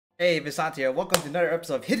Hey, Visant here. Welcome to another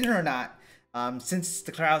episode of Hidden or Not. Since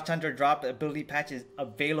the Cloud Tundra drop, the ability patch is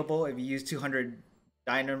available if you use 200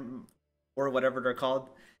 Dynam or whatever they're called,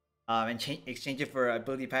 and exchange it for an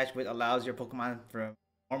ability patch which allows your Pokemon from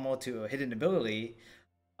normal to a hidden ability.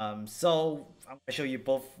 So I'm gonna show you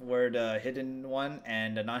both where the hidden one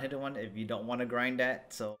and the non-hidden one if you don't want to grind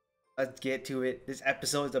that. So let's get to it. This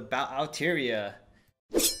episode is about Altaria.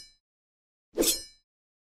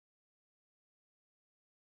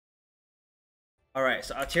 Alright,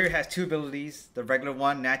 so Altaria has two abilities. The regular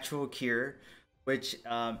one, Natural Cure, which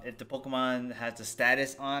if the Pokemon has a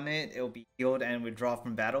status on it, it will be healed and withdraw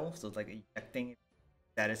from battle. So it's like ejecting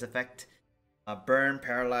status effect. Burn,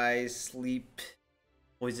 Paralyze, Sleep,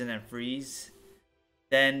 Poison, and Freeze.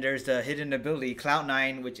 Then there's the hidden ability, Cloud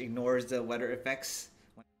 9, which ignores the weather effects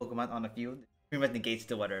when Pokemon on the field. It pretty much negates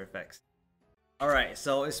the weather effects. Alright,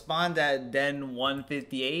 so it spawned at Den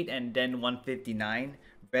 158 and Den 159.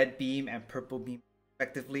 Red beam and purple beam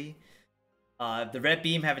respectively. The red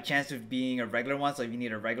beam have a chance of being a regular one, so if you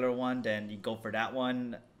need a regular one, then you go for that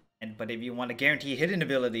one. But if you want to guarantee hidden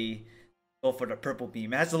ability, go for the purple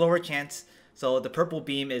beam. It has a lower chance, so the purple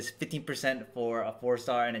beam is 15% for a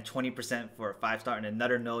 4-star and then 20% for a 5-star, and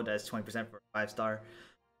another node that's 20% for a 5-star.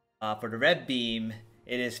 For the red beam,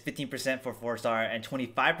 it is 15% for 4-star and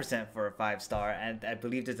 25% for a 5-star, and I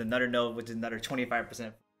believe there's another node which is another 25% for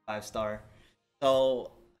 5-star.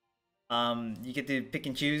 So you get to pick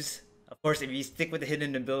and choose. Of course, if you stick with the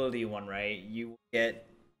hidden ability one, right, you get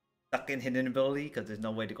stuck in hidden ability because there's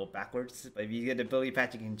no way to go backwards. But if you get the ability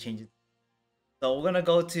patch, you can change it. So we're gonna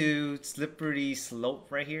go to Slippery Slope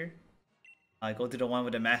right here. Go to the one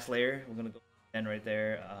with the mass layer. We're gonna go then right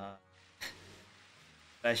there.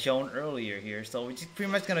 As shown earlier here. So we're just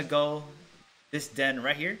pretty much gonna go this den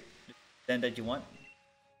right here. This den that you want.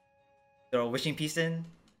 Throw a wishing piece in.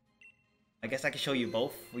 I guess I can show you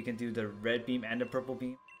both. We can do the red beam and the purple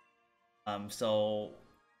beam. So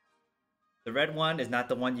the red one is not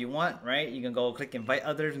the one you want, right? You can go click invite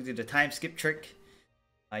others and do the time skip trick.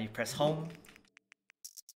 You press home,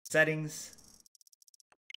 settings,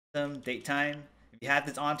 date time. If you have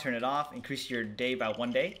this on, turn it off. Increase your day by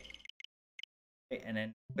 1 day. Okay, and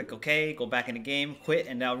then click OK. Go back in the game, quit,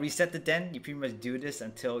 and now reset the den. You pretty much do this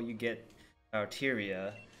until you get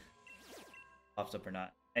Altaria. Pops up or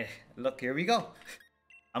not. Hey, look, here we go.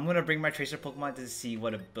 I'm gonna bring my Tracer Pokemon to see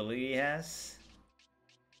what ability it has.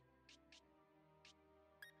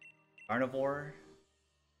 Carnivore.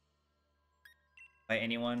 By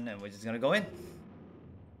anyone, and we're just gonna go in.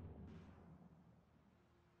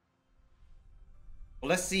 Well,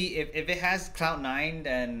 let's see if it has Cloud 9,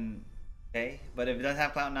 then okay. But if it doesn't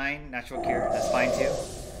have Cloud 9, Natural Cure, that's fine too.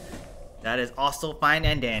 That is also fine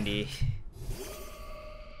and dandy.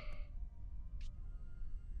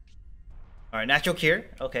 Alright, Natural Cure.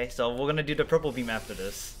 Okay, so we're gonna do the purple beam after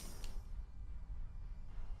this.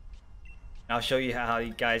 I'll show you how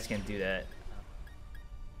you guys can do that.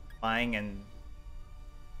 Flying and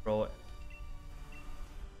throw it.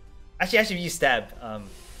 Actually, I should use stab.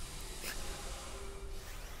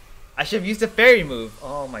 I should have used the fairy move.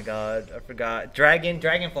 Oh my god, I forgot. Dragon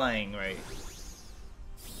flying, right?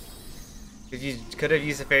 Because you could have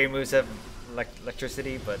used the fairy moves of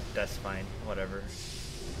electricity, but that's fine. Whatever.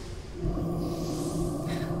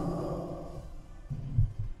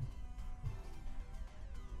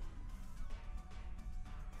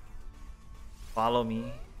 Follow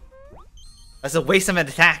me. That's a waste of an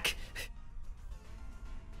attack.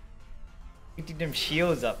 Get them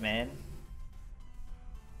shields up, man.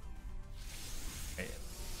 Right.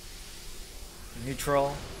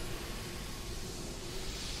 Neutral.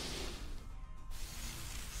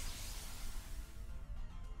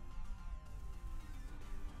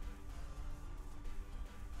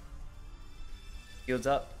 Shields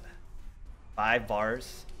up. 5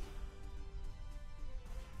 bars.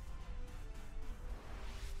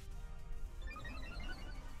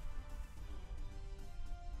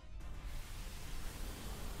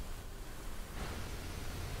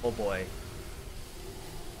 Oh boy.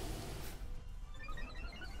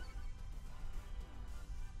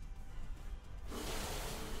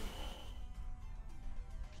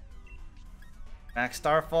 Max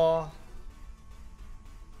Starfall.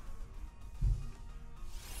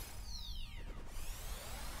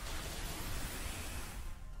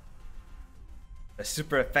 That's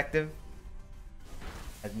super effective.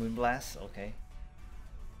 As Moonblast, okay.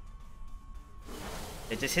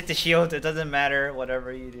 It just hit the shield, it doesn't matter,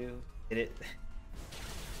 whatever you do. Hit it.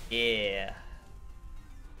 Yeah.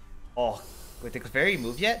 Oh, wait, the fairy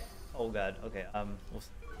move yet? Oh god, okay, we'll...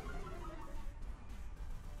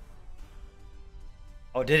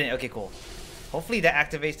 Oh, didn't? Okay, cool. Hopefully that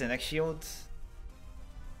activates the next shield.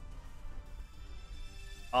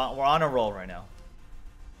 We're on a roll right now.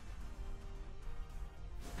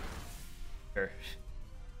 Sure.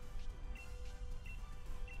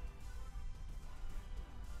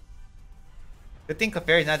 Good thing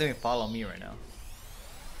Clefairy's not doing follow me right now.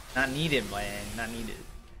 Not needed, man. Not needed.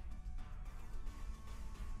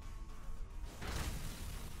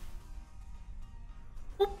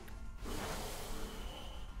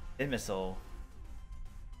 Hit missile.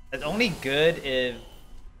 It's only good if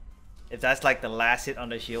that's like the last hit on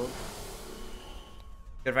the shield.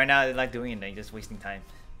 Because right now they're like doing it, like just wasting time.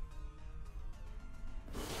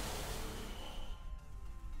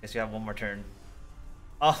 Guess we have one more turn.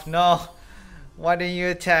 Oh no! Why didn't you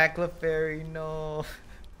attack Clefairy? No.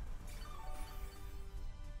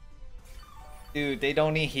 Dude, they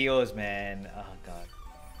don't need heals, man. Oh god.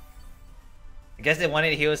 I guess they wanted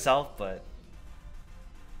to heal itself, but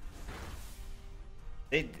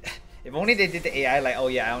they if only they did the AI like, oh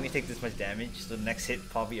yeah, I only take this much damage, so the next hit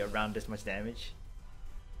probably around this much damage.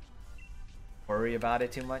 Worry about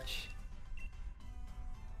it too much.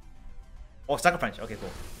 Oh, Sucker Punch. Okay, cool.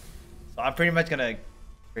 So I'm pretty much gonna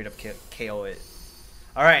straight up KO it.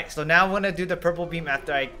 Alright, so now I'm gonna do the purple beam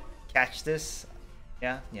after I catch this.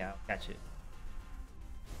 Yeah, I'll catch it.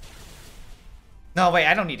 No, wait,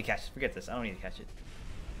 I don't need to catch it. Forget this. I don't need to catch it.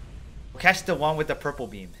 We'll catch the one with the purple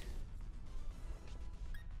beam.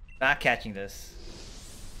 Not catching this.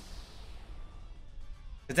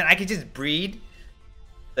 Because then I can just breed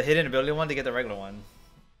the hidden ability one to get the regular one.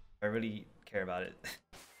 I really care about it.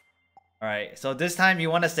 Alright, so this time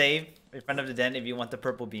you want to save in front of the den if you want the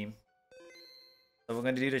purple beam. So we're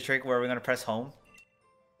going to do the trick where we're going to press home.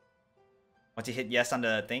 Once you hit yes on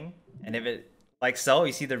the thing, and if it, like so,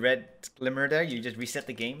 you see the red glimmer there, you just reset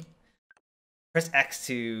the game. Press X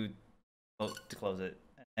to close it.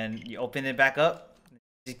 And you open it back up.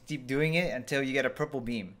 Just keep doing it until you get a purple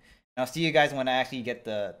beam. And I'll see you guys when I actually get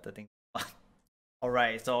the thing.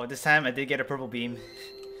 Alright, so this time I did get a purple beam.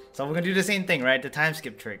 So we're going to do the same thing, right? The time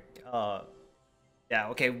skip trick. Yeah,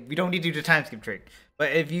 okay, we don't need to do the time skip trick.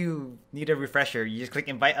 But if you need a refresher, you just click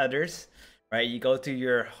invite others, right? You go to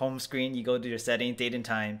your home screen, you go to your settings, date and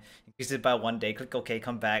time, increase it by 1 day, click OK,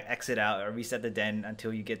 come back, exit out, or reset the den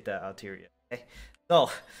until you get the Altaria. Okay, so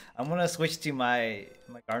I'm gonna switch to my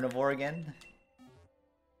Carnivore again.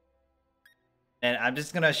 And I'm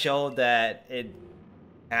just gonna show that it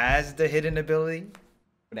has the hidden ability,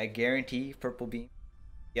 but I guarantee purple beam,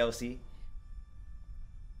 DLC.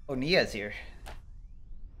 Oh, Nia's here.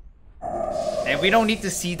 And we don't need to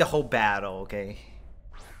see the whole battle, okay?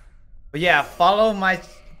 But yeah, follow my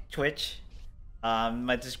Twitch.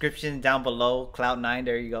 My description down below, Cloud9,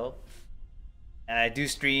 there you go. And I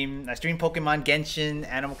stream Pokemon, Genshin,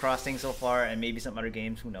 Animal Crossing so far, and maybe some other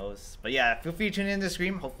games, who knows. But yeah, feel free to tune in to the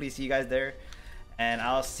stream. Hopefully see you guys there. And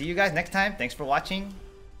I'll see you guys next time. Thanks for watching.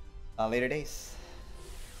 Later days.